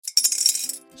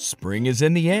Spring is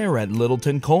in the air at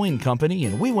Littleton Coin Company,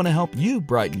 and we want to help you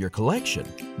brighten your collection.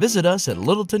 Visit us at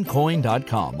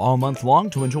littletoncoin.com all month long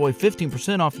to enjoy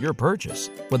 15% off your purchase.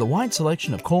 With a wide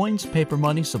selection of coins, paper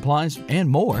money, supplies, and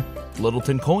more,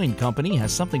 Littleton Coin Company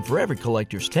has something for every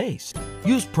collector's taste.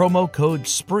 Use promo code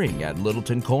SPRING at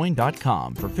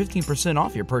littletoncoin.com for 15%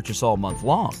 off your purchase all month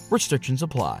long. Restrictions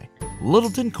apply.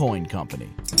 Littleton Coin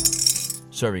Company.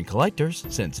 Serving collectors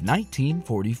since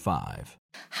 1945.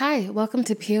 Hi, welcome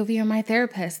to POV You're My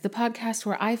Therapist, the podcast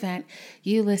where I vent,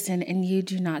 you listen, and you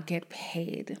do not get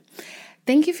paid.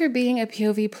 Thank you for being a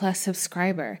POV Plus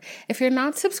subscriber. If you're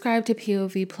not subscribed to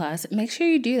POV Plus, make sure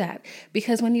you do that,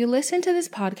 because when you listen to this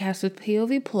podcast with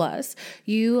POV Plus,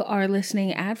 you are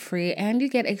listening ad-free and you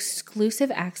get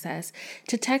exclusive access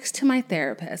to Text to My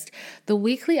Therapist, the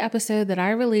weekly episode that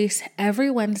I release every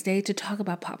Wednesday to talk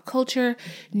about pop culture,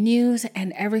 news,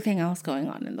 and everything else going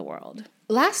on in the world.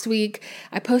 Last week,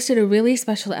 I posted a really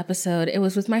special episode. It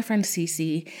was with my friend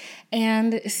Cece,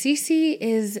 and Cece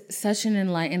is such an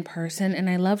enlightened person, and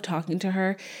I love talking to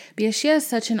her because she has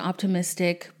such an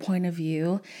optimistic point of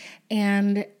view,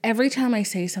 and every time I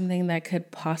say something that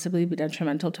could possibly be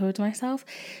detrimental towards myself,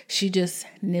 she just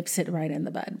nips it right in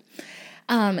the bud.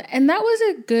 And that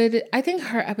was I think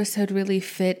her episode really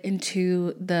fit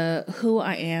into the Who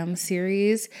I Am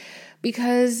series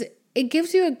because it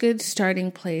gives you a good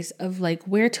starting place of like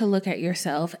where to look at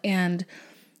yourself and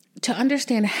to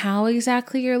understand how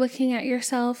exactly you're looking at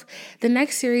yourself. The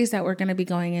next series that we're going to be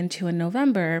going into in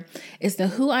November is the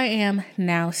Who I Am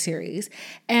Now series.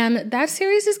 And that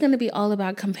series is going to be all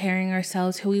about comparing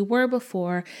ourselves, who we were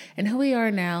before and who we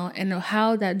are now, and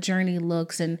how that journey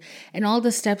looks and all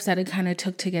the steps that it kind of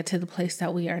took to get to the place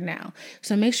that we are now.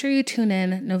 So make sure you tune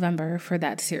in November for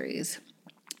that series.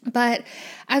 But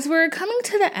as we're coming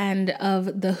to the end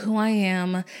of the Who I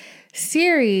Am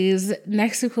series,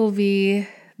 next week will be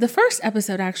the first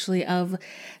episode actually of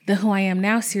the Who I Am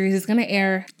Now series is going to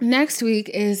air. Next week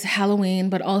is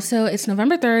Halloween, but also it's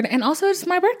November 3rd and also it's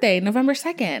my birthday, November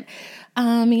 2nd.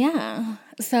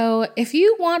 So if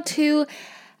you want to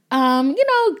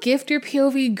gift your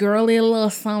POV girly a little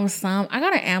something. I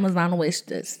got an Amazon wish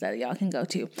list that y'all can go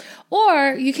to.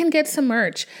 Or you can get some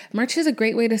merch. Merch is a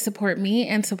great way to support me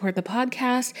and support the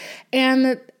podcast.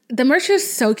 And the merch is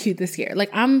so cute this year. Like,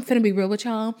 I'm finna be real with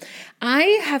y'all. I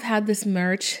have had this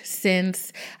merch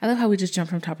since, I love how we just jump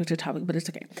from topic to topic, but it's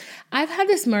okay. I've had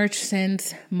this merch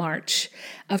since March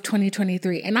of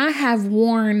 2023, and I have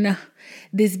worn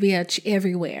this bitch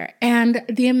everywhere. And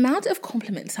the amount of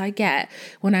compliments I get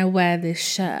when I wear this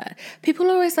shirt, people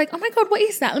are always like, oh my God, what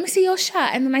is that? Let me see your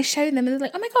shirt. And then I show them and they're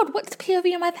like, oh my God, what's POV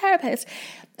You're My Therapist?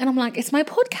 And I'm like, it's my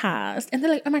podcast. And they're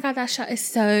like, oh my God, that shirt is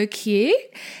so cute.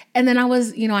 And then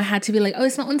I had to be like, oh,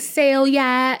 it's not on sale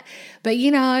yet. But,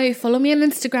 follow me on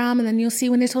Instagram and then you'll see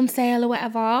when it's on sale or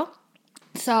whatever.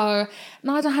 So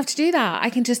now I don't have to do that. I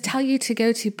can just tell you to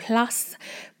go to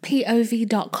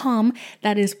pluspov.com.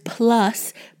 That is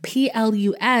plus,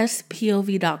 Plus,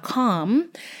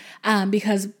 POV.com.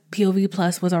 Because POV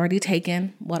Plus was already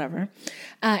taken, whatever.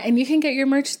 And you can get your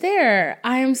merch there.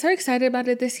 I am so excited about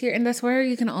it this year. And that's where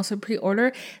you can also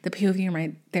pre-order the POV You're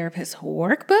My Therapist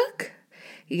workbook.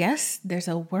 Yes, there's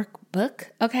a workbook,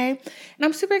 okay? And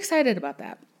I'm super excited about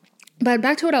that. But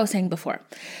back to what I was saying before.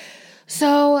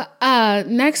 So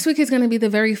next week is going to be the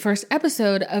very first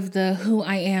episode of the Who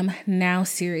I Am Now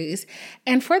series.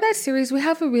 And for that series, we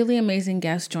have a really amazing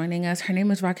guest joining us. Her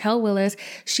name is Raquel Willis.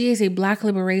 She is a Black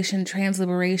liberation, trans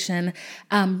liberation,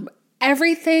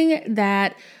 everything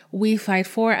that we fight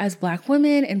for as Black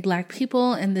women and Black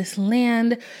people in this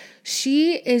land.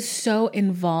 She is so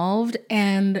involved,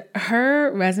 and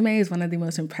her resume is one of the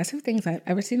most impressive things I've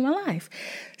ever seen in my life.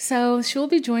 So she will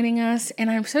be joining us, and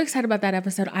I'm so excited about that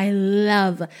episode. I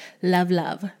love, love,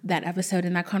 love that episode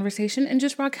and that conversation, and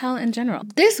just Raquel in general.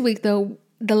 This week, though,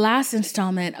 the last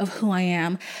installment of Who I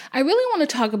Am, I really want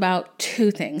to talk about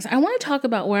two things. I want to talk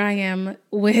about where I am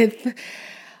with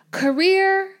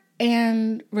career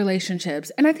and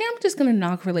relationships. And I think I'm just going to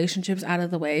knock relationships out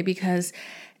of the way because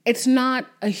it's not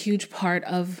a huge part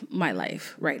of my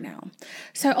life right now.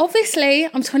 So obviously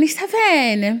I'm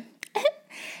 27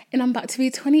 and I'm about to be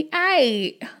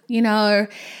 28.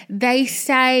 They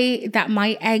say that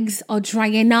my eggs are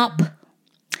drying up,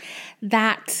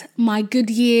 that my good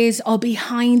years are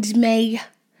behind me,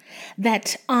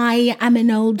 that I am an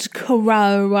old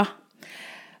crow.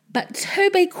 But to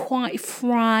be quite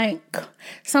frank,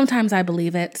 sometimes I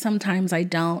believe it. Sometimes I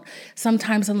don't.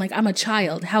 Sometimes I'm like, I'm a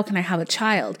child. How can I have a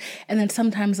child? And then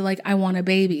sometimes like, I want a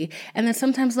baby. And then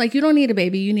sometimes like, you don't need a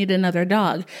baby. You need another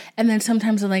dog. And then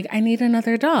sometimes I'm like, I need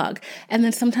another dog. And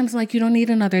then sometimes like, you don't need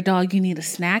another dog. You need a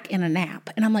snack and a nap.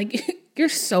 And I'm like, you're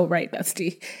so right,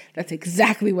 bestie. That's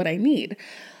exactly what I need.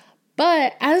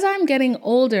 But as I'm getting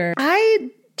older, I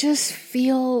just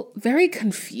feel very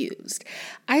confused.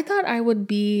 I thought I would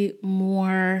be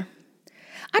more,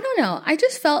 I don't know.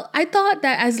 I thought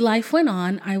that as life went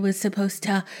on, I was supposed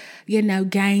to,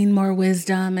 gain more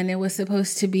wisdom, and it was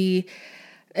supposed to be,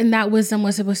 and that wisdom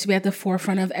was supposed to be at the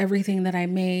forefront of everything that I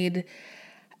made,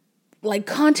 like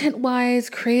content-wise,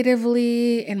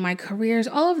 creatively, in my careers,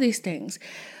 all of these things.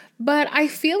 But I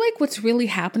feel like what's really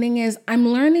happening is I'm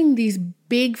learning these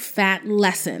big fat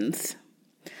lessons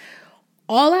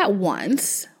all at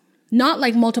once, not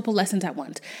like multiple lessons at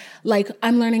once. Like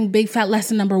I'm learning big fat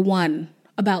lesson number 1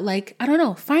 about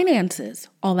finances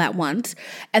all at once.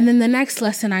 And then the next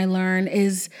lesson I learn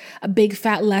is a big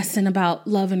fat lesson about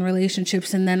love and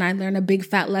relationships. And then I learn a big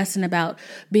fat lesson about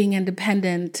being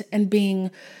independent and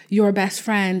being your best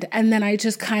friend. And then I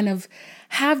just kind of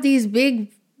have these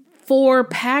big 4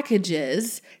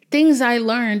 packages, things I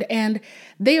learned, and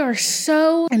they are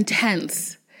so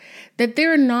intense that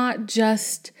they're not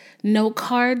just note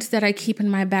cards that I keep in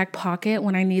my back pocket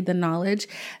when I need the knowledge.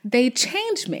 They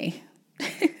change me.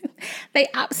 They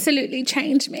absolutely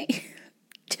change me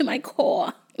to my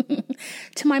core,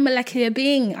 to my molecular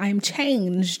being. I'm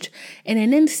changed in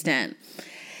an instant.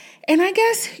 And I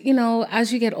guess,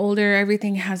 as you get older,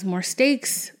 everything has more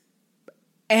stakes.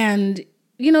 And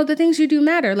the things you do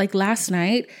matter. Like last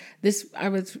night, I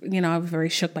was very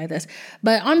shook by this.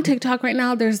 But on TikTok right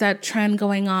now, there's that trend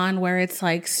going on where it's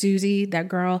like Susie, that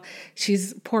girl,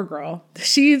 poor girl.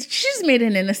 She's made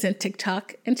an innocent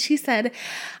TikTok. And she said,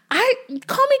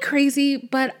 call me crazy,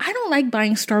 but I don't like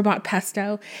buying store-bought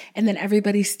pesto. And then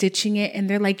everybody's stitching it. And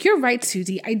they're like, you're right,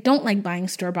 Susie. I don't like buying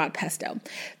store-bought pesto.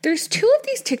 There's 2 of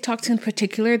these TikToks in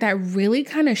particular that really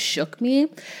kind of shook me.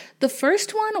 The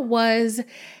first one was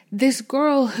this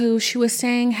girl who she was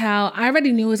saying how I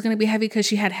already knew it was going to be heavy because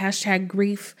she had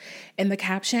 #grief in the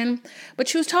caption, but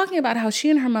she was talking about how she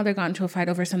and her mother got into a fight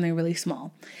over something really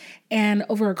small and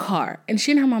over a car. And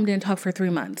she and her mom didn't talk for 3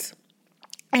 months.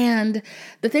 And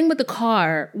the thing with the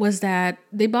car was that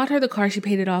they bought her the car, she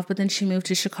paid it off, but then she moved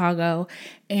to Chicago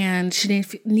and she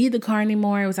didn't need the car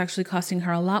anymore. It was actually costing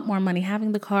her a lot more money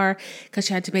having the car because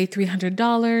she had to pay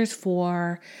 $300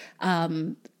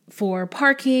 for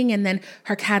parking, and then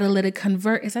her catalytic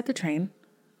is that the train?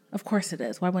 Of course it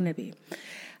is. Why wouldn't it be?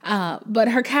 But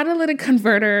her catalytic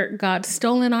converter got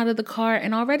stolen out of the car,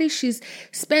 and already she's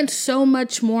spent so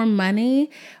much more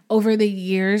money over the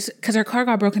years because her car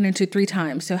got broken into 3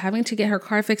 times. So having to get her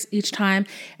car fixed each time,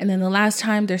 and then the last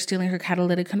time they're stealing her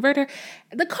catalytic converter.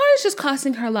 The car is just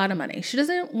costing her a lot of money. She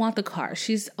doesn't want the car.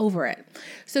 She's over it.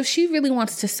 So she really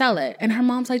wants to sell it. And her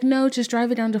mom's like, no, just drive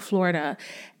it down to Florida,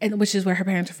 which is where her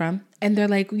parents are from. And they're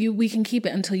like, we can keep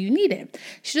it until you need it.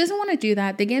 She doesn't want to do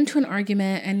that. They get into an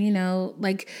argument and,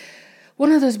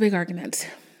 one of those big arguments.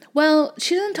 Well,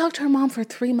 she doesn't talk to her mom for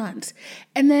 3 months.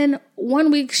 And then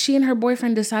one week, she and her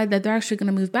boyfriend decide that they're actually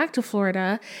going to move back to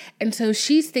Florida. And so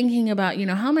she's thinking about,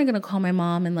 how am I going to call my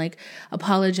mom and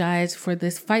apologize for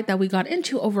this fight that we got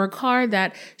into over a car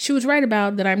that she was right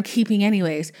about that I'm keeping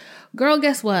anyways. Girl,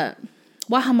 guess what?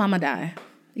 Why her mama die?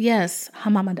 Yes, her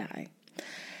mama die.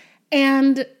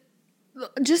 And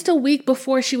just a week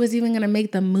before she was even going to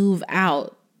make the move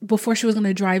out, before she was going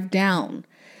to drive down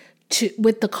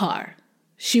with the car,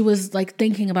 she was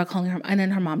thinking about calling her, and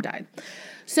then her mom died.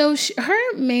 So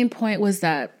her main point was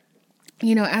that,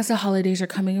 as the holidays are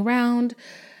coming around,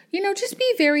 just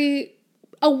be very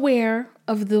aware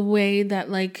of the way that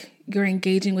you're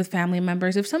engaging with family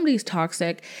members. If somebody's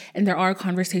toxic and there are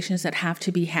conversations that have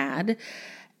to be had,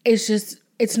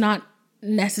 it's not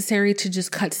necessary to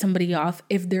just cut somebody off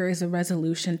if there is a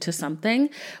resolution to something,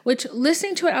 which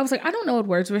listening to it, I was like, I don't know what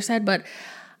words were said, but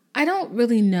I don't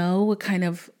really know what kind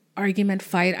of argument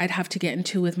fight I'd have to get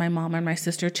into with my mom and my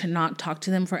sister to not talk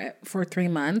to them for 3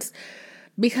 months.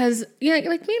 Because, me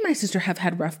and my sister have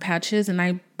had rough patches, and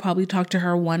I probably talk to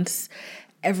her once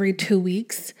every 2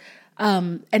 weeks.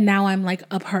 And now I'm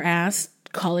up her ass,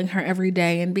 calling her every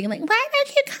day and being like, why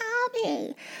don't you call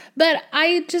me? But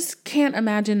I just can't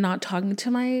imagine not talking to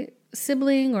my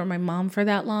sibling or my mom for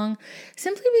that long,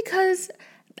 simply because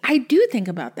I do think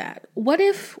about that. What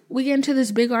if we get into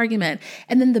this big argument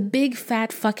and then the big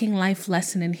fat fucking life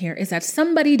lesson in here is that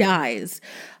somebody dies?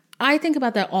 I think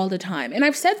about that all the time. And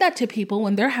I've said that to people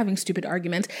when they're having stupid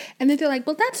arguments, and then they're like,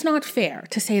 well, that's not fair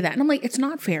to say that. And I'm like, it's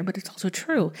not fair, but it's also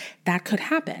true. That could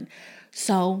happen.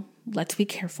 So let's be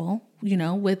careful,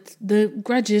 with the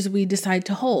grudges we decide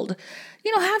to hold.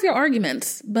 Have your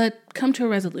arguments, but come to a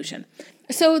resolution.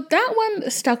 So that one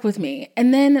stuck with me.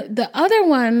 And then the other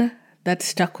one that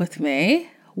stuck with me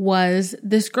was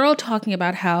this girl talking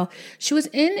about how she was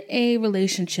in a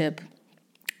relationship,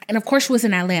 and of course she was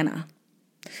in Atlanta.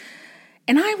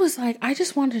 And I was like, I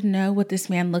just wanted to know what this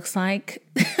man looks like.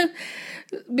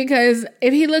 Because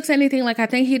if he looks anything like I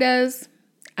think he does,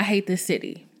 I hate this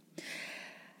city.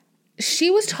 She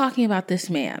was talking about this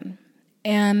man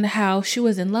and how she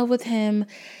was in love with him,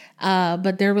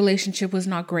 but their relationship was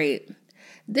not great.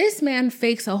 This man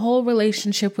fakes a whole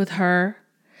relationship with her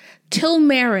till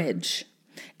marriage.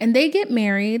 And they get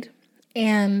married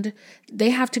and they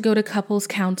have to go to couples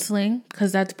counseling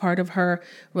because that's part of her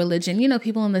religion.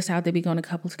 People in the South, they be going to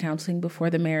couples counseling before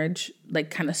the marriage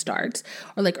kind of starts,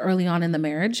 or early on in the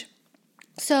marriage.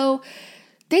 So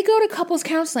they go to couples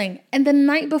counseling, and the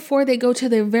night before they go to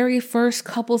their very first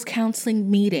couples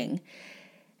counseling meeting,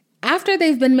 after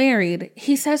they've been married,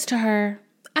 he says to her,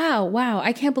 "Oh, wow,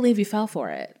 I can't believe you fell for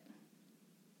it."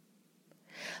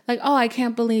 "Oh, I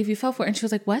can't believe you fell for it." And she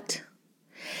was like, "What?"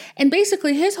 And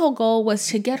basically his whole goal was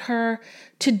to get her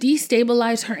to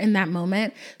destabilize her in that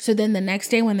moment. So then the next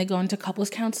day when they go into couples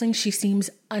counseling, she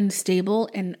seems unstable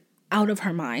and out of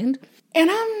her mind. And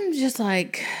I'm just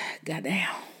like, goddamn.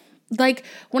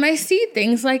 When I see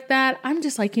things like that, I'm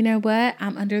just like, you know what?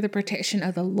 I'm under the protection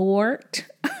of the Lord.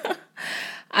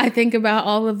 I think about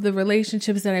all of the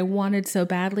relationships that I wanted so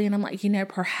badly. And I'm like,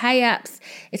 perhaps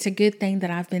it's a good thing that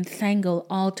I've been single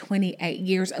all 28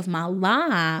 years of my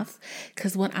life.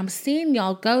 Because what I'm seeing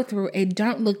y'all go through, it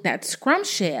don't look that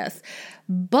scrumptious.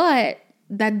 But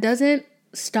that doesn't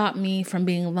stop me from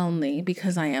being lonely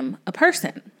because I am a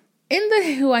person. In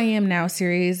the Who I Am Now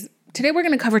series, today we're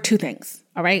going to cover two things.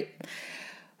 All right.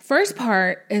 First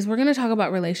part is we're going to talk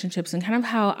about relationships and kind of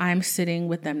how I'm sitting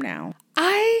with them now.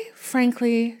 I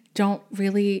frankly don't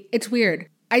really, it's weird.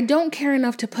 I don't care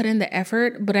enough to put in the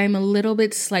effort, but I'm a little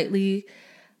bit slightly,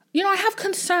 I have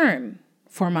concern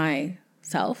for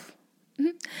myself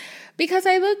because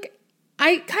I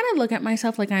kind of look at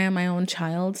myself like I am my own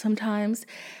child sometimes.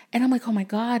 And I'm like, oh my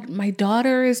God, my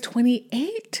daughter is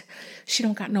 28. She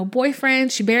don't got no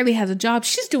boyfriend. She barely has a job.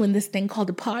 She's doing this thing called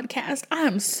a podcast.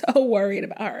 I'm so worried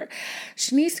about her.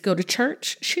 She needs to go to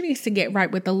church. She needs to get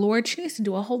right with the Lord. She needs to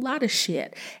do a whole lot of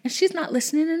shit. And she's not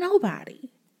listening to nobody.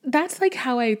 That's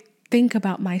how I think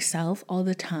about myself all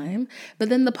the time. But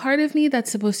then the part of me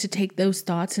that's supposed to take those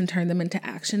thoughts and turn them into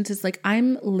actions is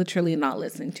I'm literally not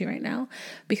listening to you right now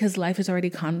because life is already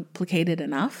complicated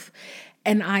enough.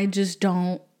 And I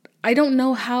don't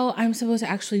know how I'm supposed to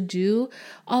actually do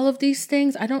all of these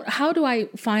things. How do I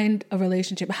find a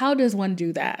relationship? How does one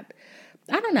do that?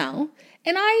 I don't know.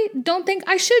 And I don't think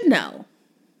I should know.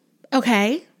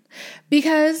 Okay?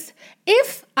 Because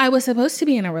if I was supposed to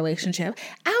be in a relationship,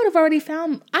 I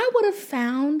would have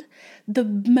found the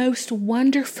most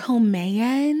wonderful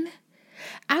man.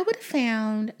 I would have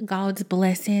found God's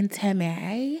blessing to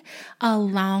me a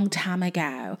long time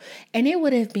ago. And it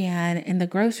would have been in the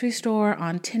grocery store,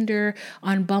 on Tinder,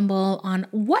 on Bumble, on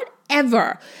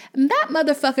whatever. And that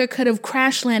motherfucker could have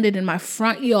crash landed in my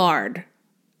front yard.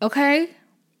 Okay?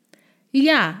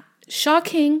 Yeah.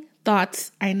 Shocking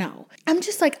thoughts, I know. I'm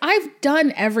just I've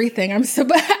done everything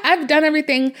I've done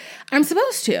everything I'm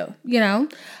supposed to,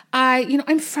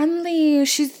 I'm friendly.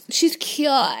 She's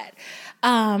cute.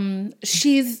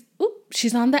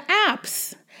 She's on the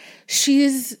apps.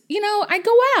 I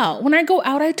go out. When I go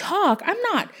out, I talk. I'm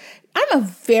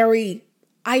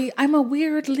a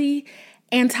weirdly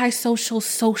antisocial,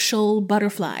 social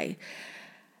butterfly.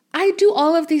 I do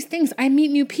all of these things. I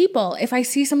meet new people. If I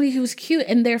see somebody who's cute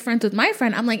and they're friends with my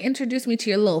friend, I'm like, introduce me to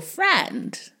your little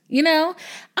friend.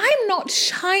 I'm not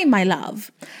shy, my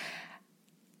love.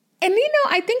 And,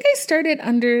 I think I started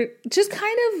under just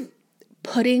kind of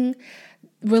putting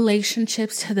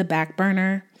relationships to the back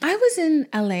burner. I was in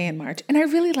LA in March and I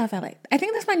really love LA. I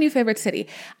think that's my new favorite city.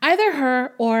 Either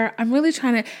her or I'm really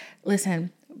trying to,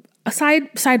 listen,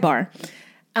 sidebar.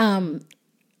 I'm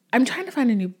trying to find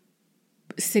a new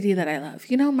city that I love.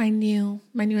 My new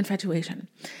infatuation.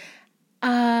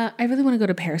 I really want to go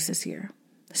to Paris this year.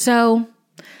 So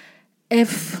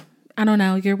if, I don't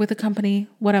know, you're with a company,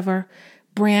 whatever,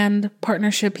 brand,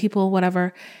 partnership, people,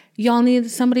 whatever, y'all need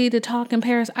somebody to talk in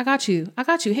Paris, I got you.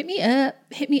 Hit me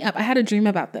up. I had a dream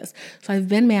about this. So I've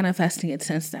been manifesting it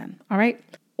since then. All right.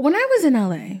 When I was in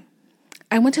LA,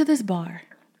 I went to this bar.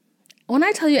 When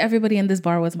I tell you everybody in this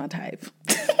bar was my type,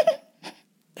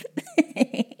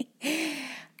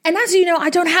 And as you know, I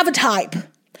don't have a type.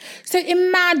 So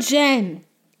imagine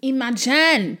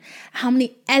how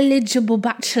many eligible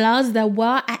bachelors there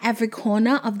were at every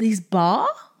corner of this bar.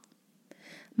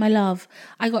 My love,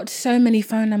 I got so many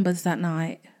phone numbers that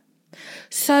night.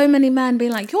 So many men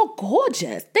being like, you're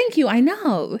gorgeous. Thank you. I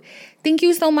know. Thank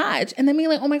you so much. And then being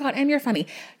like, oh my God, and you're funny.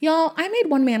 Y'all, I made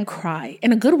one man cry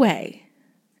in a good way.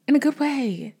 In a good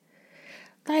way.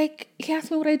 Like, he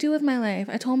asked me what I do with my life.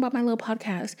 I told him about my little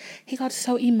podcast. He got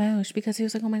so emotional because he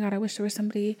was like, oh my God, I wish there was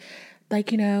somebody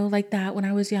like, like that when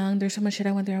I was young. There's so much shit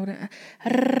I went through. I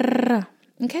wouldn't.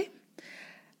 Okay?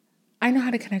 I know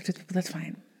how to connect with people. That's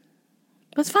fine.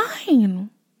 That's fine.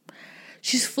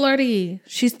 She's flirty.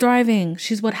 She's thriving.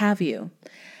 She's what have you.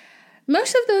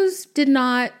 Most of those did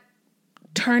not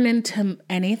turn into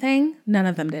anything. None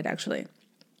of them did, actually.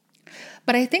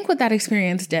 But I think what that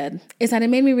experience did is that it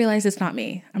made me realize it's not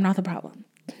me. I'm not the problem.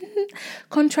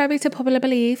 Contrary to popular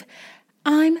belief,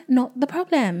 I'm not the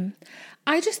problem.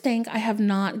 I just think I have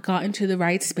not gotten to the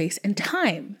right space and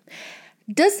time.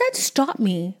 Does that stop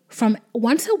me from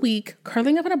once a week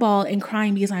curling up in a ball and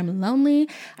crying because I'm lonely?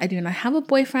 I do not have a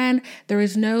boyfriend. There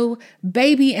is no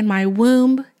baby in my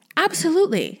womb.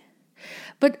 Absolutely.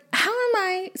 But how am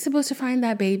I supposed to find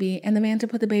that baby and the man to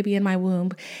put the baby in my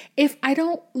womb if I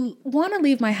don't want to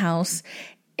leave my house?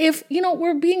 If,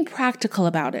 we're being practical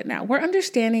about it now. We're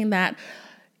understanding that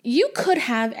you could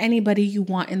have anybody you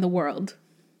want in the world.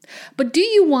 But do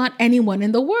you want anyone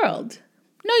in the world?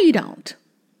 No, you don't.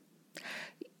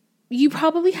 You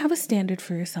probably have a standard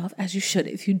for yourself, as you should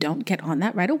if you don't get on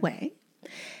that right away.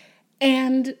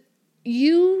 And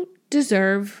you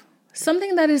deserve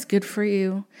something that is good for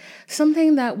you,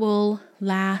 something that will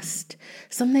last,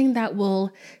 something that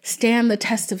will stand the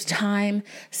test of time,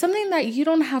 something that you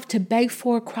don't have to beg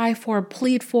for, cry for,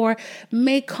 plead for,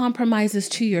 make compromises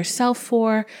to yourself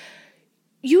for.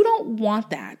 You don't want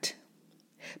that.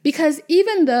 Because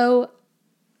even though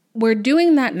we're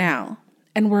doing that now,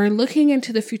 and we're looking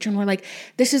into the future and we're like,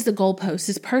 this is the goalpost.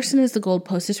 This person is the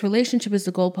goalpost. This relationship is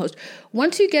the goalpost.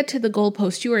 Once you get to the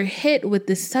goalpost, you are hit with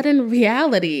this sudden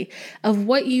reality of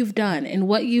what you've done and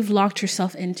what you've locked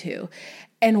yourself into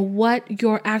and what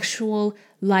your actual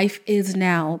life is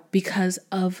now because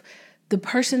of the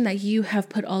person that you have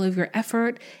put all of your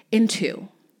effort into.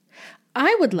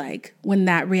 I would like, when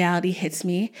that reality hits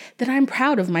me, that I'm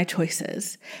proud of my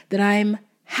choices, that I'm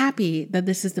happy that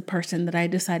this is the person that I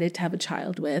decided to have a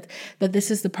child with, that this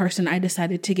is the person I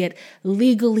decided to get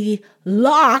legally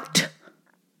locked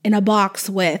in a box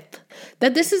with,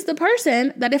 that this is the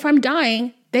person that if I'm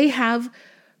dying, they have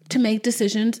to make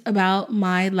decisions about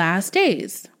my last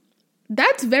days.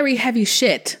 That's very heavy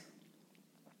shit.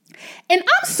 And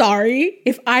I'm sorry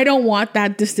if I don't want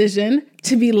that decision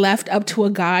to be left up to a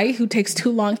guy who takes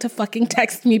too long to fucking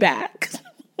text me back.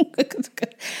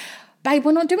 Babe,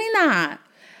 we're not doing that.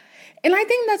 And I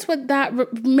think that's what that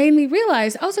made me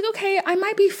realize. I was like, okay, I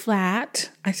might be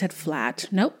flat. I said flat.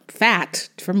 Nope, fat.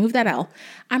 Remove that L.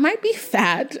 I might be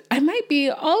fat. I might be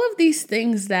all of these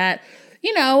things that,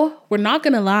 we're not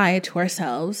going to lie to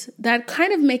ourselves, that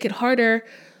kind of make it harder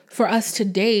for us to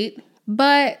date.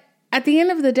 But at the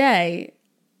end of the day,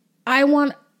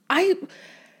 if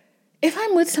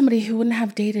I'm with somebody who wouldn't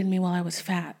have dated me while I was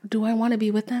fat, do I want to be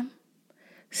with them?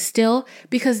 Still,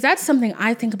 because that's something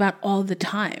I think about all the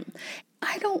time.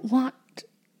 I don't want,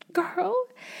 girl,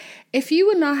 if you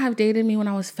would not have dated me when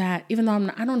I was fat, even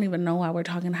though I don't even know why we're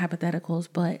talking hypotheticals,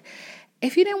 but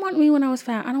if you didn't want me when I was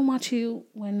fat, I don't want you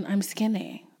when I'm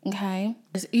skinny, okay?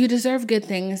 You deserve good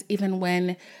things even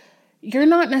when you're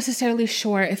not necessarily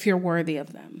sure if you're worthy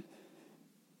of them.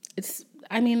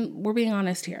 We're being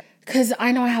honest here. Because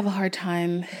I know I have a hard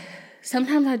time.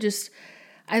 Sometimes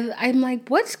I'm like,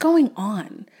 what's going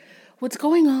on? What's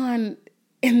going on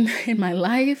in my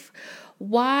life?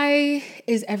 Why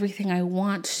is everything I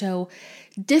want so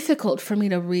difficult for me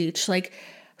to reach? Like,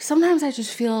 sometimes I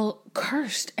just feel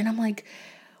cursed and I'm like,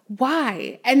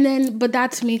 why? But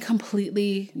that's me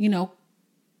completely,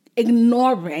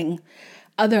 ignoring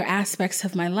other aspects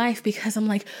of my life because I'm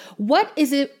like, what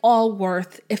is it all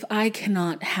worth if I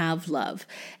cannot have love?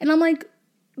 And I'm like,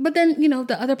 but then,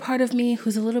 the other part of me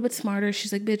who's a little bit smarter,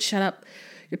 she's like, bitch, shut up.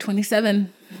 You're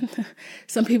 27.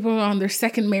 Some people are on their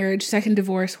second marriage, second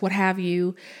divorce, what have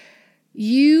you.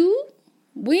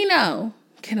 We know,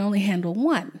 can only handle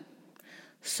one.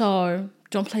 So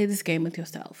don't play this game with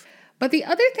yourself. But the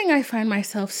other thing I find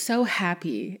myself so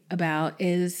happy about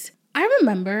is I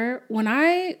remember when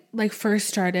I first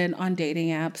started on dating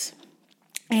apps,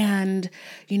 and,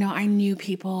 I knew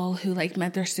people who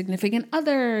met their significant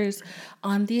others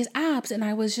on these apps. And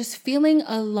I was just feeling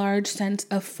a large sense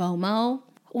of FOMO.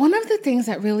 One of the things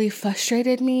that really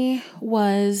frustrated me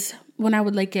was when I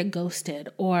would like get ghosted,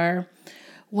 or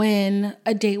when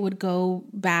a date would go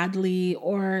badly,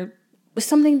 or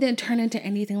something didn't turn into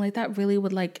anything. Like that really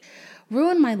would like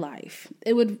ruin my life.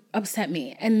 It would upset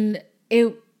me, and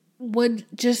it would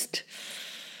just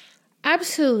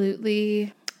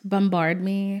absolutely bombard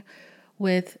me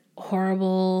with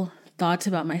horrible thoughts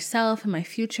about myself and my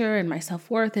future and my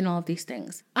self-worth and all of these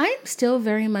things. I'm still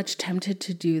very much tempted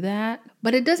to do that,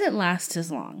 but it doesn't last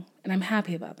as long. And I'm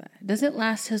happy about that. It doesn't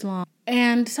last as long.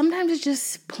 And sometimes it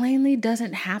just plainly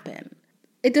doesn't happen.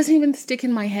 It doesn't even stick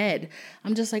in my head.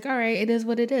 I'm just like, all right, it is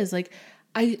what it is. Like,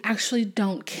 I actually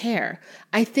don't care.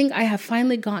 I think I have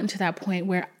finally gotten to that point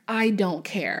where I don't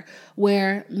care,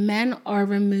 where men are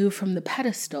removed from the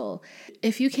pedestal.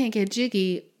 If you can't get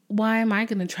jiggy, why am I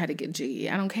going to try to get jiggy?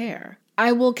 I don't care.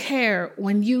 I will care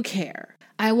when you care.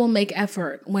 I will make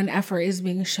effort when effort is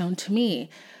being shown to me.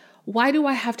 Why do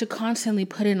I have to constantly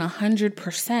put in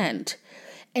 100%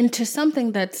 into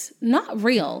something that's not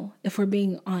real, if we're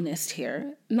being honest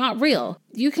here? Not real.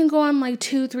 You can go on like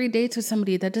 2-3 dates with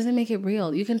somebody. That doesn't make it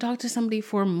real. You can talk to somebody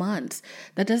for months.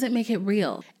 That doesn't make it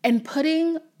real. And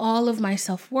putting all of my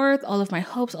self-worth, all of my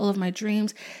hopes, all of my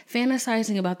dreams,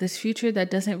 fantasizing about this future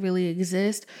that doesn't really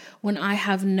exist when I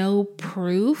have no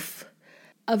proof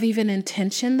of even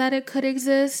intention that it could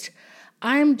exist,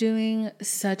 I'm doing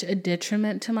such a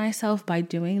detriment to myself by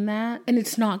doing that. And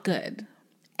it's not good.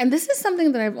 And this is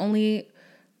something that I've only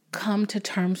come to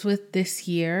terms with this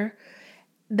year,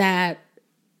 that,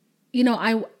 you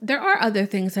know, there are other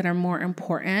things that are more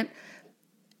important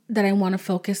that I want to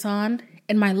focus on,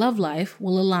 and my love life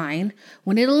will align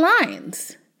when it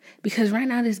aligns, because right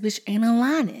now this bitch ain't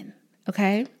aligning,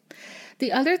 okay?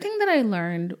 The other thing that I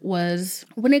learned was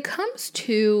when it comes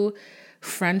to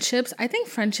friendships, I think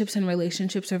friendships and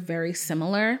relationships are very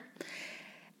similar.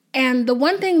 And the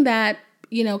one thing that,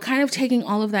 you know, kind of taking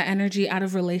all of that energy out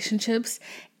of relationships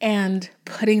and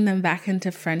putting them back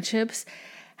into friendships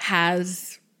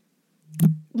has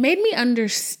made me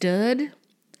understood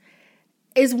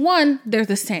is, one, they're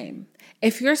the same.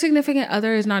 If your significant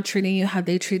other is not treating you how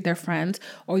they treat their friends,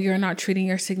 or you're not treating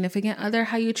your significant other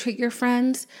how you treat your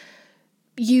friends,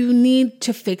 you need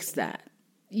to fix that.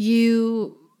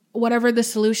 Whatever the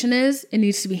solution is, it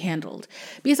needs to be handled.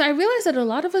 Because I realize that a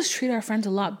lot of us treat our friends a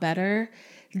lot better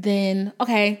than,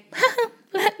 okay,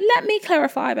 let me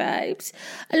clarify, babes.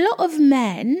 A lot of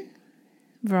men,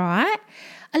 right?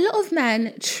 A lot of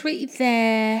men treat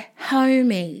their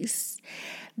homies,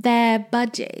 their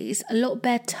buddies, a lot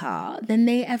better than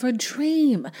they ever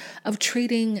dream of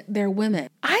treating their women.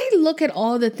 I look at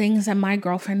all the things that my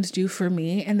girlfriends do for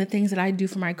me and the things that I do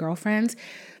for my girlfriends,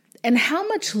 and how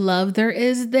much love there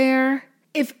is there.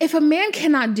 If a man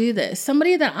cannot do this,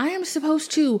 somebody that I am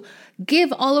supposed to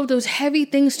give all of those heavy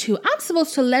things to, I'm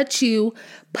supposed to let you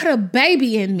put a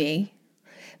baby in me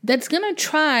that's gonna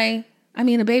try, I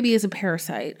mean, a baby is a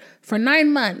parasite, for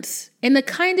 9 months. In the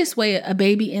kindest way, a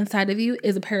baby inside of you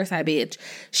is a parasite, bitch.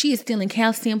 She is stealing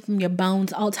calcium from your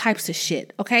bones, all types of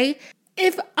shit, okay?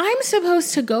 If I'm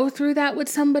supposed to go through that with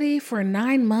somebody for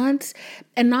 9 months,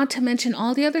 and not to mention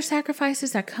all the other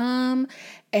sacrifices that come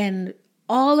and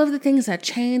all of the things that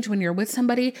change when you're with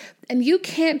somebody, and you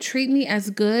can't treat me as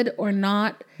good or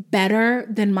not better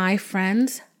than my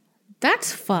friends,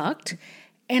 that's fucked,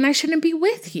 and I shouldn't be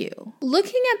with you.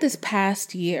 Looking at this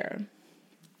past year,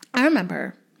 I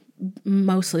remember,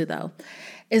 mostly though,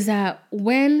 is that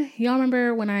y'all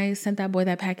remember when I sent that boy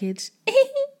that package?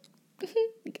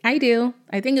 I do.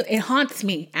 I think it haunts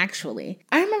me, actually.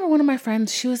 I remember one of my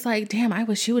friends, she was like, damn, I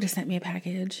wish you would have sent me a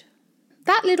package.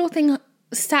 That little thing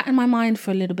sat in my mind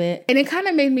for a little bit. And it kind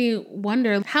of made me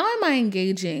wonder, how am I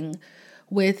engaging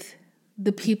with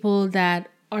the people that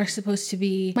are supposed to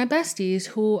be my besties,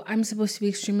 who I'm supposed to be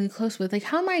extremely close with? Like,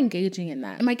 how am I engaging in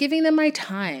that? Am I giving them my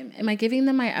time? Am I giving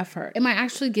them my effort? Am I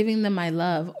actually giving them my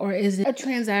love? Or is it a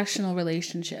transactional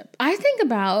relationship? I think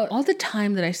about all the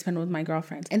time that I spend with my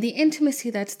girlfriends, and the intimacy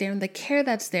that's there, and the care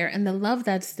that's there, and the love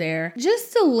that's there.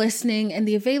 Just the listening and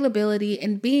the availability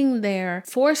and being there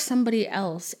for somebody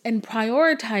else and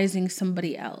prioritizing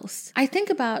somebody else. I think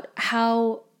about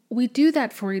how we do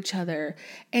that for each other,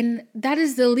 and that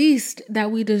is the least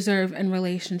that we deserve in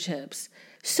relationships.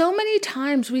 So many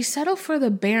times we settle for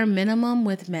the bare minimum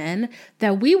with men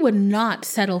that we would not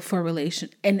settle for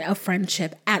in a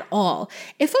friendship at all.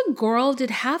 If a girl did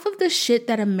half of the shit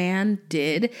that a man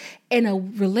did in a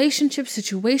relationship,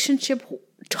 situationship,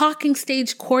 talking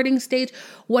stage, courting stage,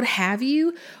 what have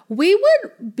you, we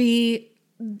would be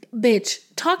bitch,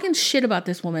 talking shit about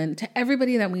this woman to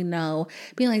everybody that we know,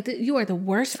 being like, you are the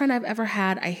worst friend I've ever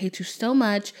had. I hate you so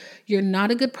much. You're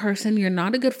not a good person. You're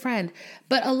not a good friend.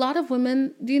 But a lot of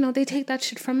women, they take that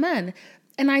shit from men.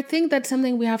 And I think that's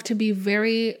something we have to be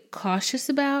very cautious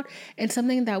about and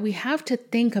something that we have to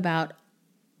think about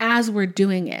as we're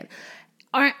doing it.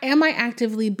 Am I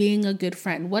actively being a good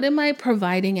friend? What am I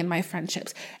providing in my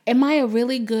friendships? Am I a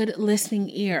really good listening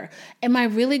ear? Am I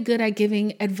really good at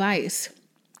giving advice?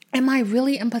 Am I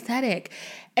really empathetic?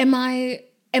 Am I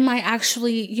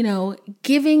actually,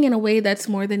 giving in a way that's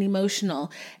more than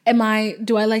emotional?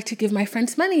 Do I like to give my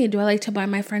friends money? Do I like to buy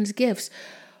my friends gifts?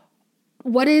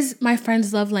 What is my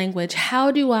friend's love language?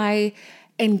 How do I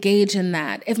engage in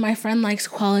that? If my friend likes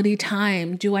quality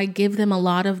time, do I give them a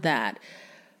lot of that?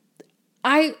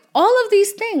 All of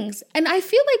these things. And I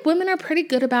feel like women are pretty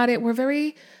good about it. We're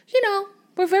very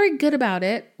good about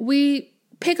it. We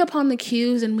pick up on the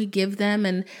cues and we give them.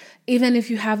 And even if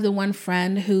you have the one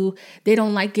friend who they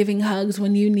don't like giving hugs,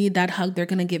 when you need that hug, they're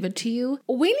going to give it to you.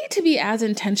 We need to be as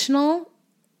intentional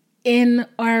in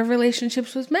our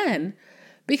relationships with men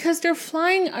because they're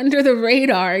flying under the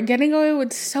radar, getting away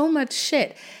with so much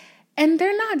shit. And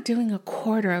they're not doing a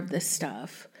quarter of this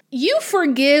stuff. You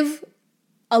forgive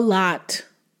a lot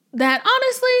that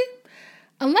honestly,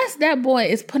 unless that boy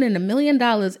is putting $1 million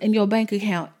in your bank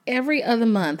account every other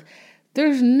month,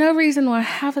 there's no reason why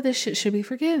half of this shit should be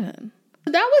forgiven.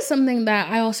 That was something that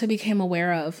I also became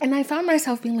aware of. And I found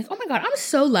myself being like, oh my God, I'm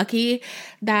so lucky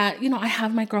that, I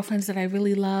have my girlfriends that I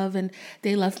really love and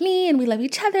they love me and we love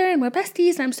each other and we're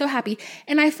besties and I'm so happy.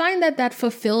 And I find that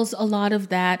fulfills a lot of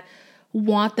that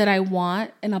want that I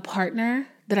want in a partner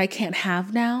that I can't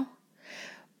have now.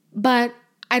 But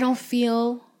I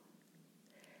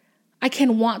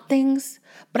can want things,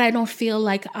 but I don't feel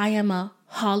like I am a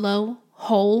hollow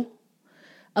hole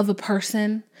of a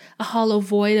person, a hollow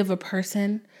void of a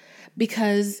person,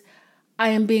 because I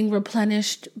am being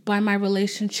replenished by my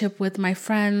relationship with my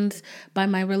friends, by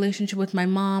my relationship with my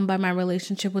mom, by my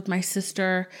relationship with my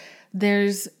sister.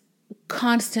 There's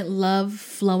constant love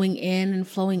flowing in and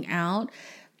flowing out.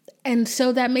 And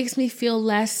so that makes me feel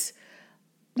less,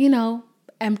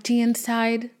 empty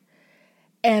inside.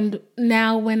 And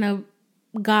now when a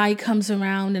guy comes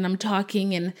around and I'm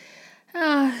talking and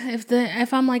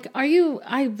if I'm like,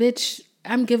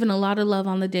 I'm giving a lot of love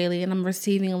on the daily and I'm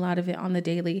receiving a lot of it on the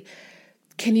daily.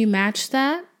 Can you match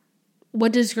that?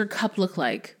 What does your cup look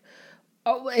like?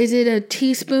 Oh, is it a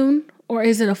teaspoon or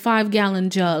is it a 5-gallon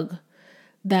jug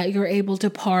that you're able to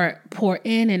pour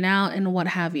in and out and what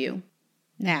have you?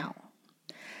 Now,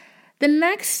 the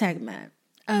next segment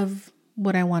of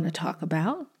what I want to talk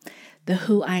about, the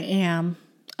who I am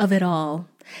of it all,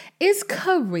 is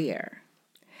career.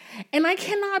 And I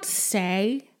cannot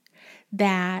say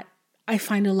that I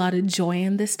find a lot of joy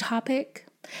in this topic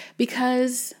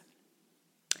because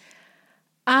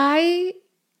I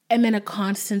am in a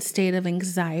constant state of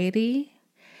anxiety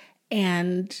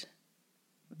and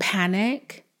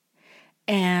panic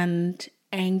and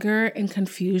anger and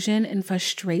confusion and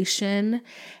frustration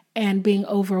and being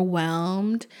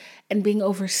overwhelmed and being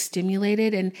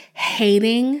overstimulated and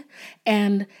hating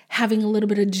and having a little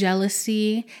bit of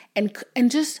jealousy and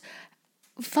just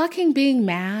fucking being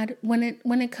mad when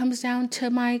it comes down to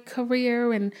my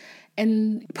career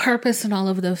and purpose and all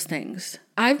of those things.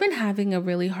 I've been having a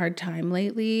really hard time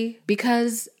lately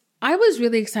because I was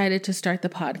really excited to start the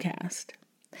podcast.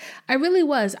 I really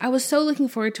was. I was so looking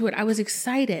forward to it. I was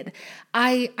excited.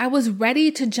 I was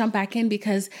ready to jump back in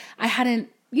because I hadn't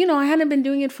been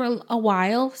doing it for a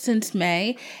while, since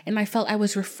May, and I felt I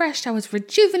was refreshed. I was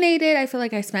rejuvenated. I feel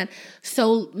like I spent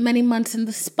so many months in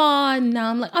the spa, and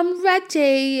now I'm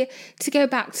ready to go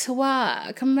back to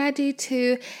work. I'm ready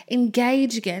to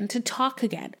engage again, to talk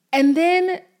again. And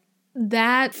then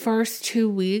that first 2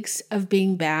 weeks of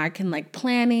being back and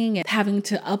planning and having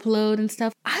to upload and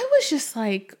stuff, I was just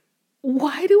like,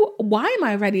 why am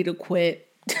I ready to quit?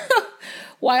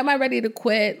 Why am I ready to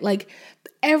quit?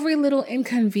 Every little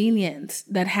inconvenience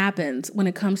that happens when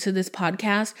it comes to this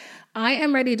podcast, I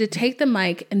am ready to take the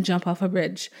mic and jump off a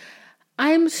bridge.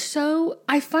 I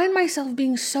find myself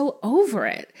being so over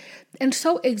it and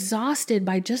so exhausted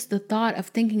by just the thought of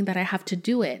thinking that I have to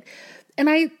do it. And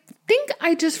I think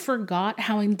I just forgot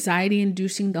how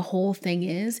anxiety-inducing the whole thing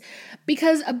is,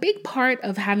 because a big part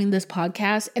of having this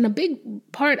podcast and a big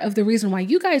part of the reason why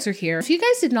you guys are here, if you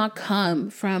guys did not come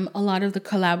from a lot of the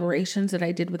collaborations that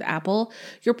I did with Apple,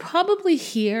 you're probably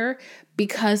here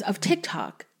because of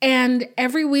TikTok. And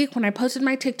every week when I posted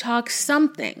my TikTok,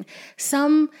 some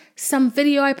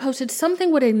video I posted,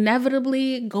 something would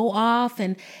inevitably go off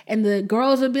and the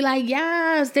girls would be like,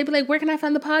 yes. They'd be like, where can I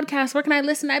find the podcast? Where can I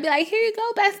listen? I'd be like, here you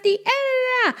go, bestie.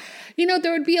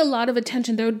 There would be a lot of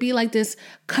attention. There would be like this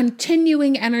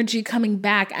continuing energy coming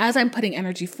back as I'm putting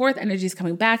energy forth, energy is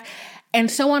coming back, and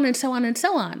so on and so on and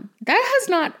so on. That has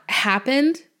not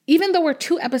happened. Even though we're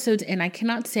 2 episodes in, I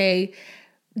cannot say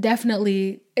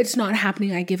definitely it's not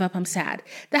happening. I give up. I'm sad.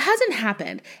 That hasn't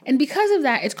happened. And because of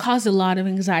that, it's caused a lot of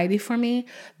anxiety for me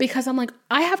because I'm like,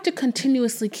 I have to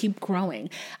continuously keep growing.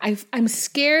 I'm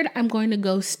scared I'm going to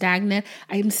go stagnant.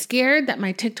 I'm scared that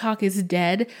my TikTok is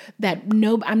dead, that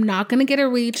I'm not going to get a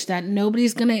reach, that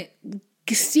nobody's going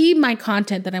to see my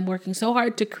content that I'm working so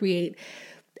hard to create.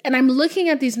 And I'm looking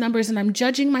at these numbers and I'm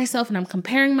judging myself and I'm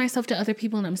comparing myself to other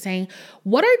people and I'm saying,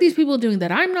 what are these people doing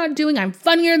that I'm not doing? I'm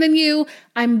funnier than you.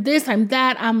 I'm this, I'm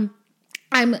that. I'm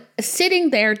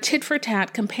sitting there tit for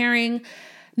tat comparing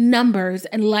numbers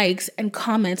and likes and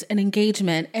comments and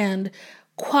engagement and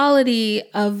quality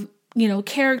of,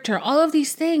 character, all of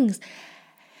these things.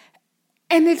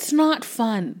 And it's not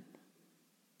fun.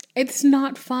 It's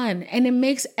not fun. And it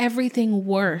makes everything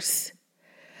worse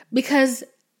because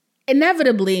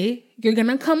inevitably, you're going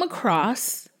to come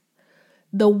across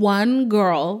the one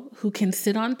girl who can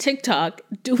sit on TikTok,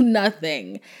 do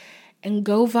nothing, and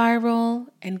go viral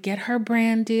and get her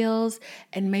brand deals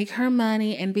and make her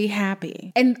money and be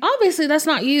happy. And obviously, that's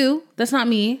not you. That's not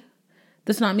me.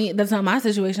 That's not me. That's not my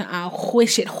situation. I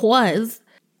wish it was.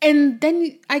 And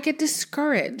then I get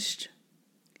discouraged.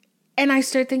 And I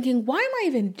start thinking, why am I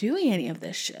even doing any of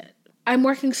this shit? I'm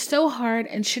working so hard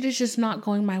and shit is just not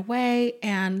going my way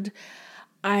and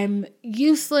I'm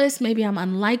useless. Maybe I'm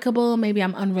unlikable. Maybe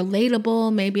I'm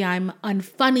unrelatable. Maybe I'm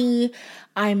unfunny.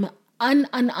 I'm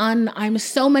I'm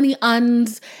so many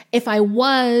uns. If I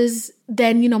was,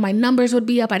 then, my numbers would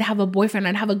be up. I'd have a boyfriend.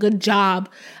 I'd have a good job.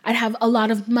 I'd have a lot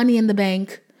of money in the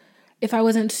bank if I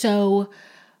wasn't so,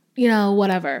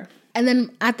 whatever. And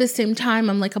then at the same time,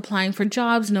 I'm like applying for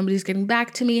jobs. Nobody's getting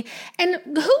back to me. And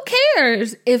who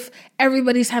cares if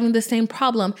everybody's having the same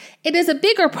problem? It is a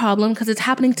bigger problem because it's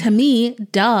happening to me.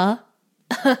 Duh.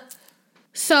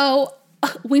 So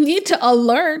we need to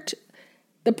alert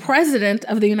the president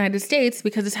of the United States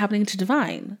because it's happening to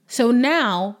Divine. So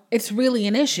now it's really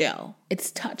an issue.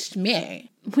 It's touched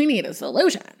me. We need a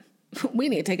solution. We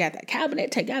need to get the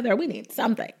cabinet together. We need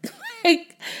something.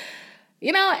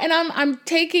 And I'm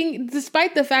taking,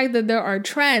 despite the fact that there are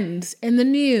trends in the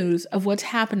news of what's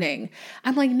happening,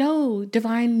 I'm like, no,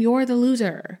 Divine, you're the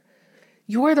loser.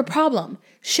 You're the problem.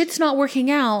 Shit's not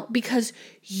working out because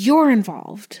you're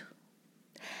involved.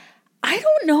 I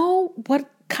don't know what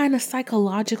kind of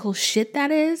psychological shit that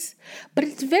is, but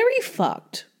it's very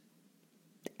fucked.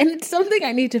 And it's something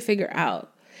I need to figure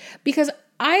out because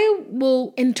I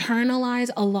will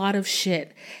internalize a lot of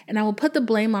shit and I will put the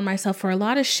blame on myself for a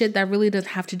lot of shit that really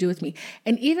doesn't have to do with me.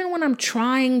 And even when I'm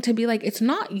trying to be like, it's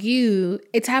not you,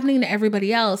 it's happening to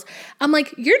everybody else, I'm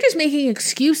like, you're just making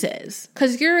excuses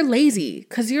because you're lazy,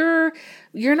 because you're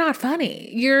not funny,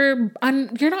 you're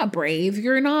not brave,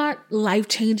 you're not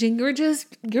life-changing,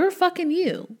 you're fucking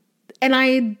you. And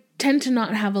I tend to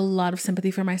not have a lot of sympathy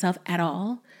for myself at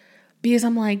all because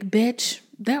I'm like, bitch,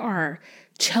 there are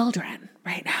children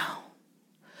right now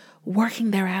working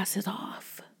their asses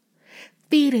off,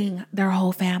 feeding their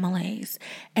whole families.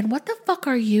 And what the fuck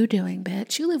are you doing,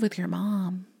 bitch? You live with your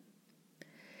mom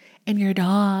and your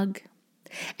dog.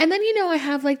 And then, I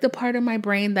have like the part of my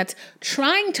brain that's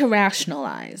trying to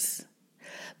rationalize.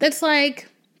 That's like,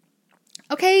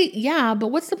 okay, yeah, but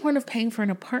what's the point of paying for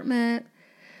an apartment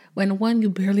when 1,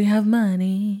 you barely have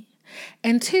money,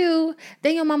 and 2,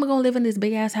 then your mama gonna live in this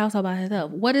big ass house all by herself?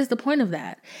 What is the point of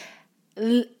that?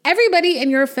 Everybody in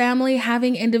your family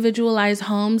having individualized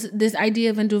homes, this idea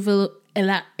of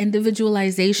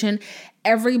individualization,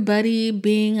 everybody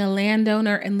being a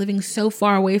landowner and living so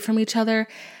far away from each other,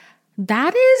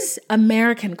 that is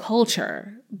American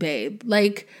culture, babe.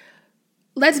 Like,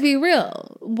 let's be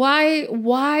real. Why,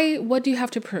 what do you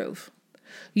have to prove?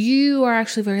 You are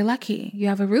actually very lucky. You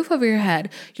have a roof over your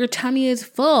head. Your tummy is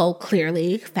full,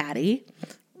 clearly, fatty.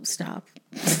 Stop.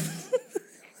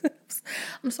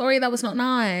 I'm sorry, that was not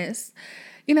nice.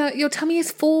 Your tummy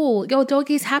is full. Your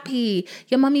doggy is happy.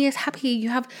 Your mommy is happy. You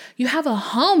have a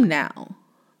home now.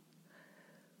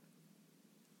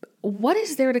 What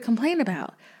is there to complain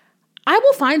about? I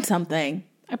will find something.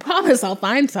 I promise I'll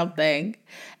find something.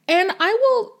 And I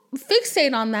will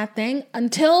fixate on that thing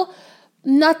until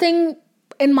nothing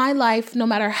in my life, no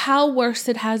matter how worse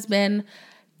it has been,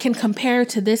 can compare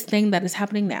to this thing that is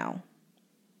happening now.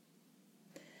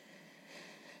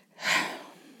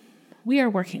 We are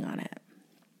working on it.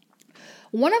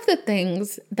 One of the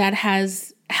things that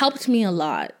has helped me a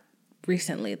lot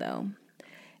recently, though,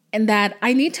 and that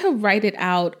I need to write it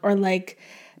out or like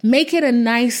make it a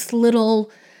nice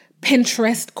little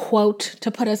Pinterest quote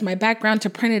to put as my background, to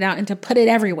print it out and to put it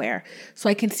everywhere so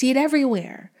I can see it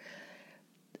everywhere.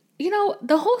 You know,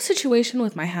 the whole situation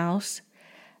with my house,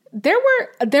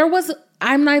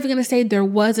 I'm not even going to say there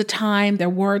was a time, there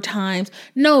were times.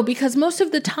 No, because most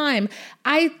of the time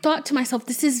I thought to myself,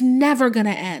 this is never going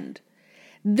to end.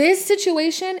 This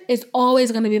situation is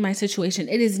always going to be my situation.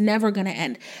 It is never going to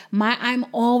end. I'm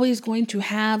always going to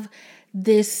have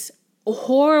this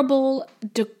horrible,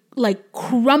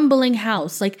 crumbling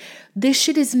house. Like, this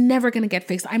shit is never going to get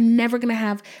fixed. I'm never going to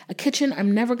have a kitchen.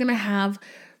 I'm never going to have,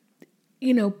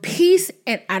 peace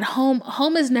at home.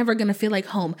 Home is never going to feel like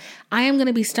home. I am going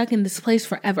to be stuck in this place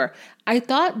forever. I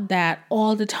thought that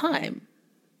all the time.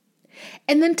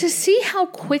 And then to see how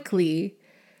quickly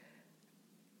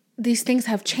these things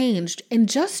have changed in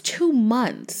just 2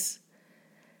 months,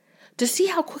 to see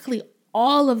how quickly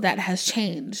all of that has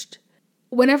changed.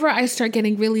 Whenever I start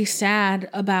getting really sad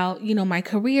about, my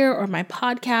career or my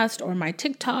podcast or my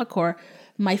TikTok or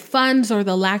my funds or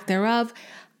the lack thereof,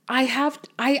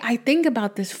 I think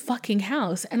about this fucking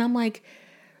house and I'm like,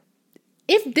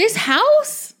 if this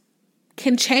house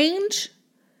can change,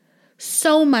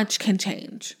 so much can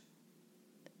change.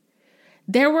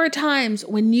 There were times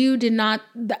when you did not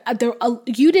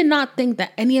think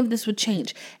that any of this would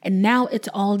change, and now it's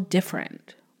all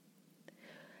different.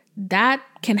 That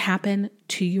can happen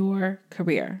to your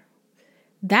career.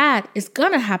 That is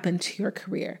gonna happen to your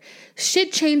career.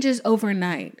 Shit changes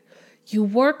overnight. You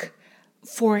work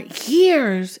for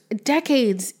years,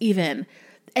 decades even,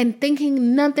 and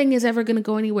thinking nothing is ever gonna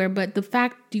go anywhere, but the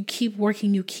fact you keep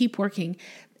working,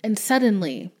 and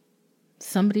suddenly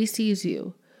somebody sees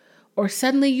you. Or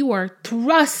suddenly you are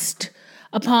thrust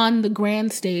upon the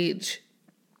grand stage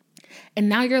and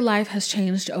now your life has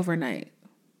changed overnight.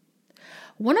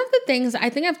 One of the things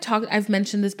I've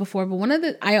mentioned this before,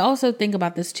 but I also think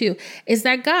about this too, is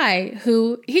that guy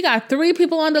who he got 3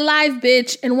 people on the live,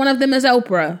 bitch, and one of them is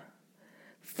Oprah.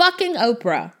 Fucking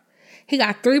Oprah. He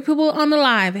got 3 people on the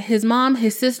live, his mom,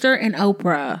 his sister, and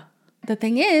Oprah. The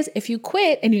thing is, if you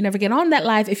quit and you never get on that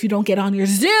live, if you don't get on your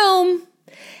Zoom,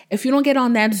 if you don't get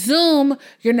on that Zoom,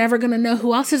 you're never going to know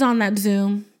who else is on that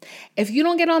Zoom. If you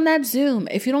don't get on that Zoom,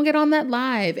 if you don't get on that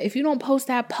live, if you don't post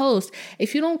that post,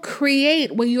 if you don't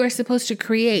create what you are supposed to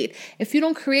create, if you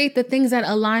don't create the things that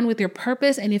align with your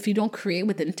purpose, and if you don't create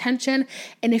with intention,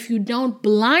 and if you don't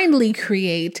blindly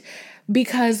create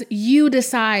because you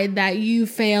decide that you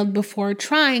failed before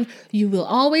trying, you will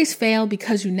always fail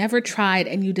because you never tried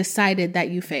and you decided that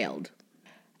you failed.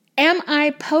 Am I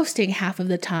posting half of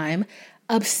the time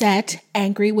upset,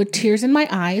 angry, with tears in my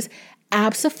eyes?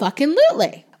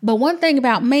 Abso-fucking-lutely. But one thing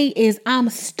about me is I'm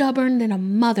stubborn than a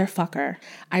motherfucker.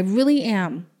 I really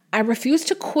am. I refuse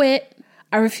to quit.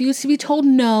 I refuse to be told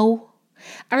no.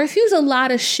 I refuse a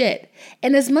lot of shit.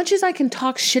 And as much as I can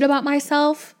talk shit about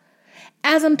myself,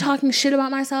 as I'm talking shit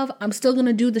about myself, I'm still going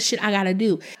to do the shit I got to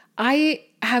do. I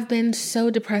have been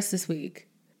so depressed this week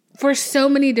for so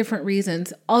many different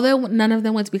reasons, although none of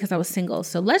them was because I was single.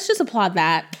 So let's just applaud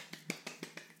that.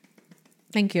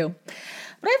 Thank you.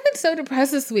 But I've been so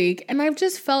depressed this week and I've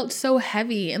just felt so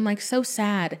heavy and so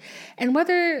sad. And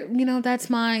whether,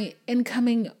 that's my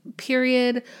incoming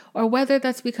period or whether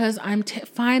that's because I'm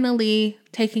finally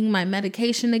taking my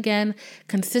medication again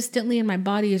consistently and my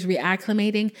body is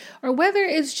reacclimating, or whether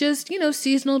it's just,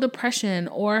 seasonal depression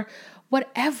or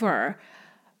whatever,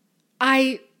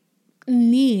 I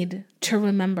need to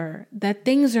remember that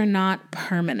things are not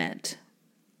permanent.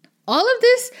 All of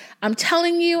this, I'm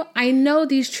telling you, I know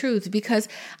these truths because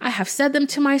I have said them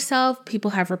to myself.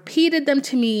 People have repeated them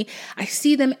to me. I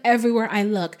see them everywhere I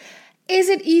look. Is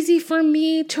it easy for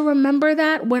me to remember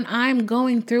that when I'm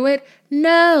going through it?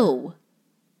 No.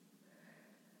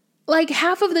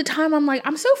 Half of the time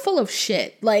I'm so full of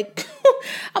shit.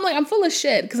 I'm full of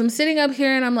shit because I'm sitting up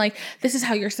here and I'm like, this is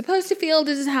how you're supposed to feel.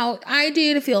 This is how I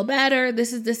do to feel better.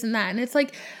 This is this and that. And it's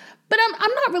like, but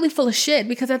I'm not really full of shit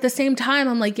because at the same time,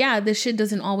 I'm like, yeah, this shit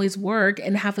doesn't always work.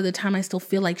 And half of the time I still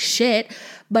feel like shit,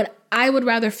 but I would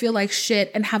rather feel like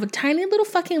shit and have a tiny little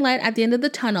fucking light at the end of the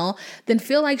tunnel than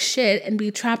feel like shit and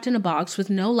be trapped in a box with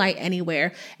no light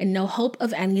anywhere and no hope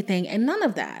of anything and none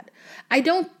of that. I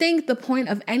don't think the point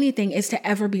of anything is to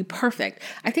ever be perfect.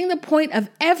 I think the point of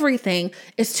everything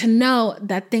is to know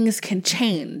that things can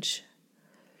change.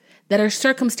 that our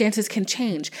circumstances can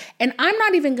change. And I'm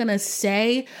not even going to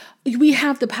say we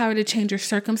have the power to change our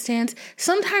circumstance.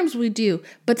 Sometimes we do,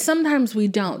 but sometimes we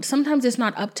don't. Sometimes it's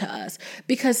not up to us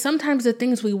because sometimes the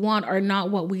things we want are not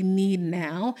what we need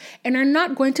now and are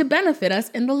not going to benefit us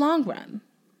in the long run.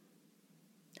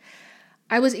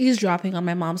 I was eavesdropping on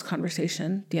my mom's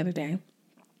conversation the other day.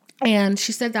 And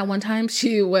she said that one time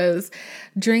she was,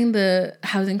 during the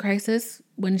housing crisis,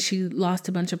 when she lost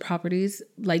a bunch of properties,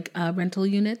 like rental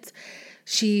units,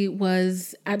 she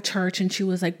was at church and she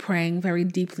was like praying very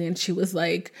deeply. And she was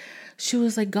like,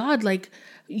 God, like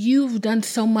you've done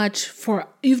so much for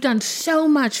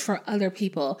other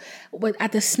people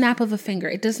at the snap of a finger.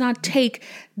 It does not take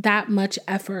that much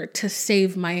effort to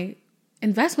save my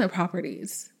investment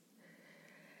properties.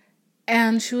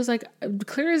 And she was like,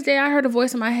 clear as day, I heard a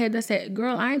voice in my head that said,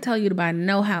 girl, I ain't tell you to buy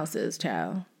no houses,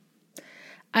 child.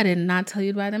 I did not tell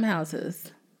you to buy them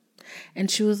houses.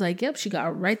 And she was like, yep, she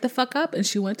got right the fuck up. And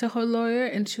she went to her lawyer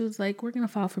and she was like, we're going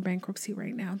to file for bankruptcy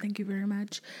right now. Thank you very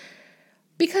much.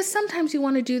 Because sometimes you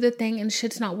want to do the thing and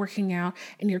shit's not working out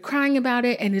and you're crying about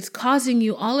it and it's causing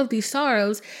you all of these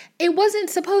sorrows. It wasn't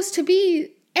supposed to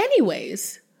be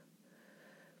anyways.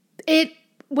 It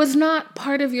was not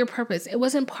part of your purpose. It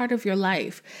wasn't part of your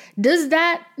life. Does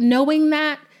that, knowing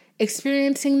that,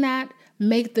 experiencing that,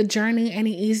 make the journey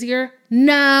any easier?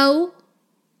 No.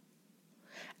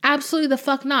 Absolutely the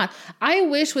fuck not. I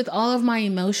wish with all of my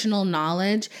emotional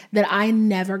knowledge that I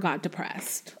never got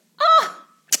depressed. Oh,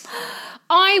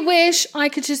 I wish I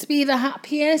could just be the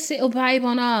happiest little babe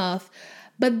on earth.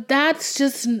 But that's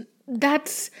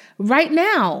right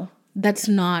now, that's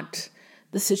not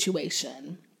the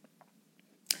situation.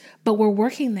 But we're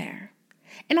working there.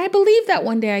 And I believe that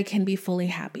one day I can be fully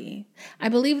happy. I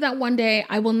believe that one day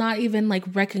I will not even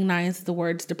recognize the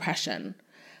words depression.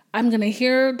 I'm going to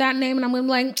hear that name and I'm going to be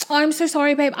like, oh, I'm so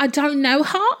sorry, babe. I don't know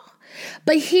her.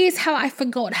 But here's how I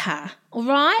forgot her. All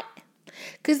right?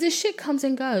 Because this shit comes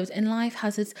and goes. And life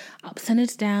has its ups and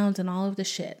its downs and all of the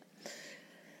shit.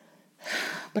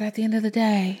 But at the end of the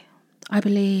day, I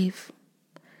believe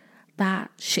that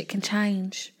shit can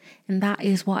change. And that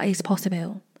is what is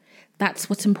possible. That's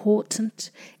what's important,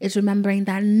 is remembering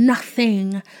that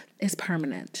nothing is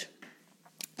permanent.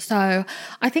 So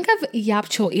I think I've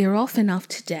yapped your ear off enough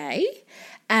today.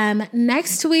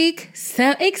 Next week,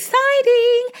 so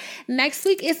exciting. Next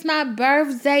week is my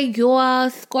birthday, y'all.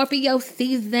 Scorpio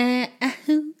season.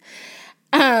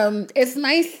 It's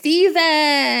my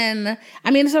season.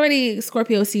 I mean, it's already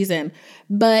Scorpio season,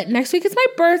 but next week is my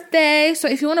birthday. So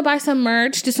if you want to buy some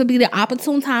merch, this would be the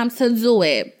opportune time to do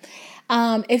it.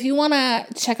 If you want to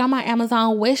check out my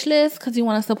Amazon wish list because you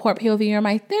want to support POV, you're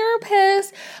my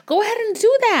therapist, go ahead and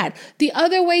do that. The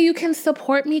other way you can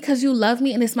support me because you love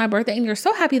me and it's my birthday and you're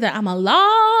so happy that I'm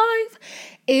alive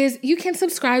is you can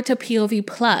subscribe to POV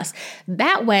Plus.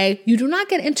 That way you do not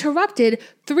get interrupted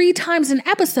 3 times an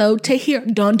episode to hear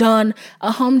dun dun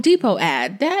a Home Depot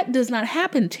ad. That does not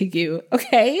happen to you,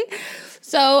 okay?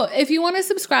 So if you want to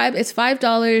subscribe, it's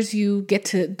 $5. You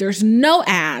get there's no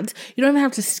ads. You don't even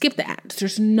have to skip the ads.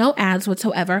 There's no ads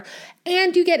whatsoever.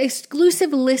 And you get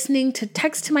exclusive listening to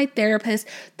Text to My Therapist,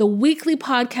 the weekly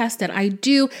podcast that I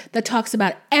do that talks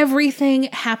about everything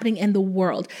happening in the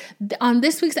world. On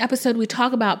this week's episode, we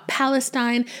talk about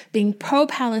Palestine, being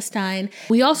pro-Palestine.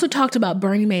 We also talked about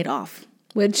Bernie Madoff,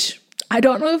 which I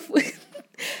don't know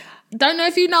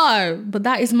if you know, but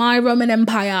that is my Roman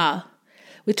Empire.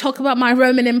 We talk about my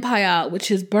Roman Empire,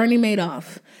 which is Bernie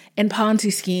Madoff and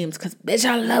Ponzi schemes, because, bitch,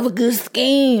 I love a good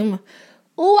scheme.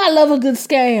 Oh, I love a good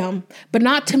scam, but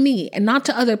not to me and not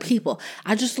to other people.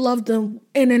 I just love the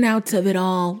in and outs of it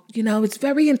all. You know, it's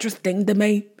very interesting to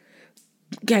me.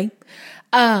 Okay.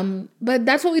 But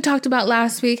that's what we talked about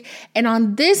last week. And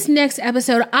on this next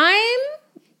episode,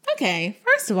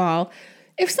 first of all,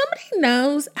 if somebody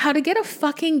knows how to get a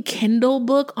fucking Kindle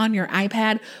book on your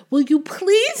iPad, will you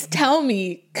please tell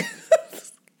me? I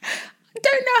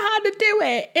don't know how to do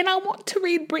it. And I want to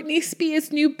read Britney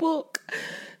Spears' new book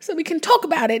so we can talk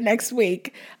about it next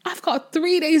week. I've got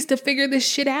 3 days to figure this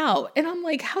shit out. And I'm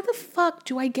like, how the fuck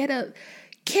do I get a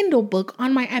Kindle book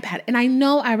on my iPad? And I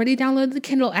know I already downloaded the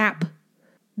Kindle app.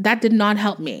 That did not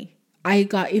help me. I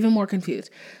got even more confused.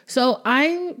 So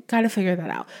I got to figure that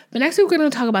out. But next week, we're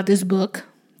going to talk about this book,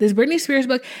 this Britney Spears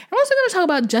book. And we're also going to talk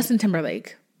about Justin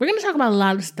Timberlake. We're going to talk about a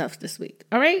lot of stuff this week.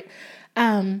 All right.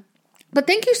 But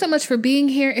thank you so much for being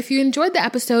here. If you enjoyed the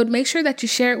episode, make sure that you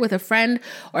share it with a friend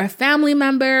or a family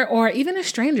member or even a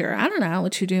stranger. I don't know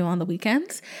what you do on the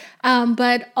weekends.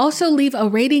 But also leave a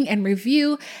rating and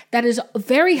review. That is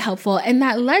very helpful. And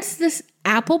that lets this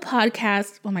Apple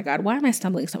Podcasts, oh my God, why am I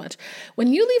stumbling so much?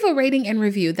 When you leave a rating and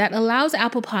review, that allows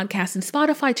Apple Podcasts and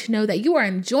Spotify to know that you are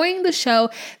enjoying the show,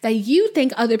 that you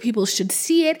think other people should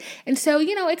see it. And so,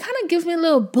 it kind of gives me a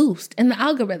little boost in the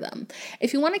algorithm.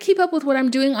 If you want to keep up with what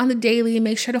I'm doing on the daily,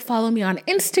 make sure to follow me on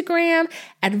Instagram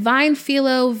at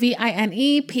VinePhilo,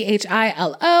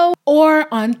 VinePhilo, or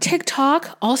on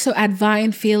TikTok, also at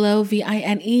VinePhilo,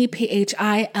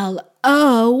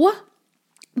 VinePhilo.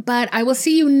 But I will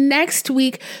see you next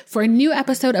week for a new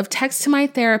episode of Text to My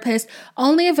Therapist,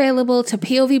 only available to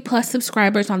POV Plus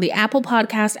subscribers on the Apple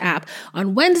Podcast app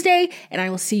on Wednesday. And I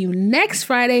will see you next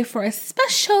Friday for a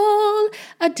special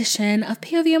edition of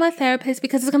POV and My Therapist,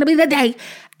 because it's going to be the day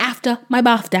after my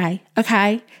birthday.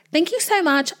 Okay? Thank you so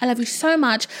much. I love you so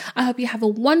much. I hope you have a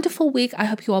wonderful week. I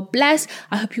hope you are blessed.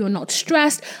 I hope you are not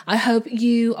stressed. I hope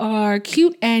you are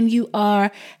cute and you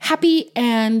are happy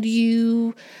and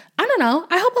I don't know.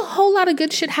 I hope a whole lot of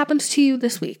good shit happens to you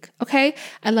this week. Okay?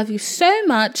 I love you so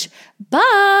much.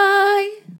 Bye.